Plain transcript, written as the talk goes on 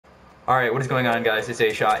Alright, what is going on, guys? It's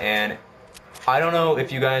A-Shot, and I don't know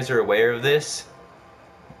if you guys are aware of this,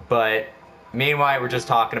 but me and Wyatt were just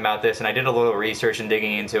talking about this, and I did a little research and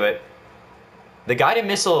digging into it. The guided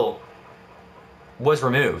missile was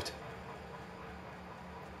removed.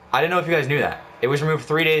 I didn't know if you guys knew that. It was removed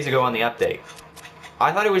 3 days ago on the update.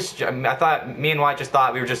 I thought me and Wyatt just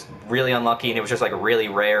thought we were just really unlucky and it was just like really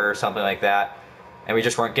rare or something like that, and we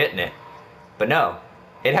just weren't getting it. But no,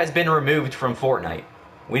 it has been removed from Fortnite.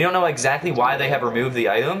 We don't know exactly why they have removed the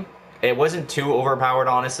item. It wasn't too overpowered,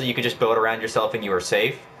 honestly. You could just build around yourself and you were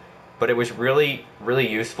safe. But it was really, really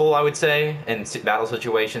useful, I would say, in battle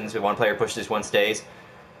situations where one player pushes, one stays.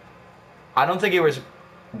 I don't think it was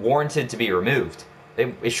warranted to be removed.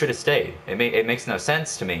 It should have stayed. It makes no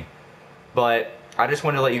sense to me. But I just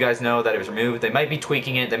wanted to let you guys know that it was removed. They might be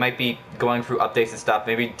tweaking it. They might be going through updates and stuff.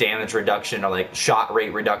 Maybe damage reduction or like shot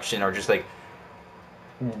rate reduction or just like,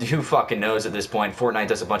 who fucking knows at this point. Fortnite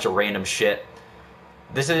does a bunch of random shit.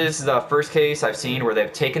 This is the first case I've seen where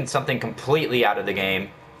they've taken something completely out of the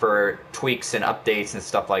game for tweaks and updates and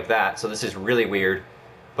stuff like that. So this is really weird.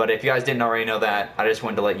 But if you guys didn't already know that, I just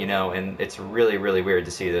wanted to let you know, and it's really, really weird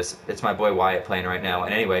to see this. It's my boy Wyatt playing right now.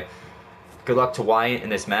 And anyway, good luck to Wyatt in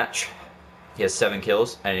this match. He has 7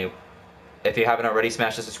 kills. And if you haven't already,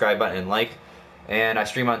 smash the subscribe button and like. And I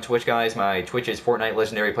stream on Twitch, guys. My Twitch is Fortnite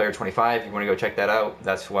Legendary Player 25. If you want to go check that out,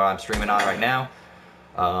 that's what I'm streaming on right now.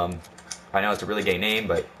 I know it's a really gay name,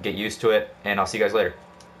 but get used to it. And I'll see you guys later.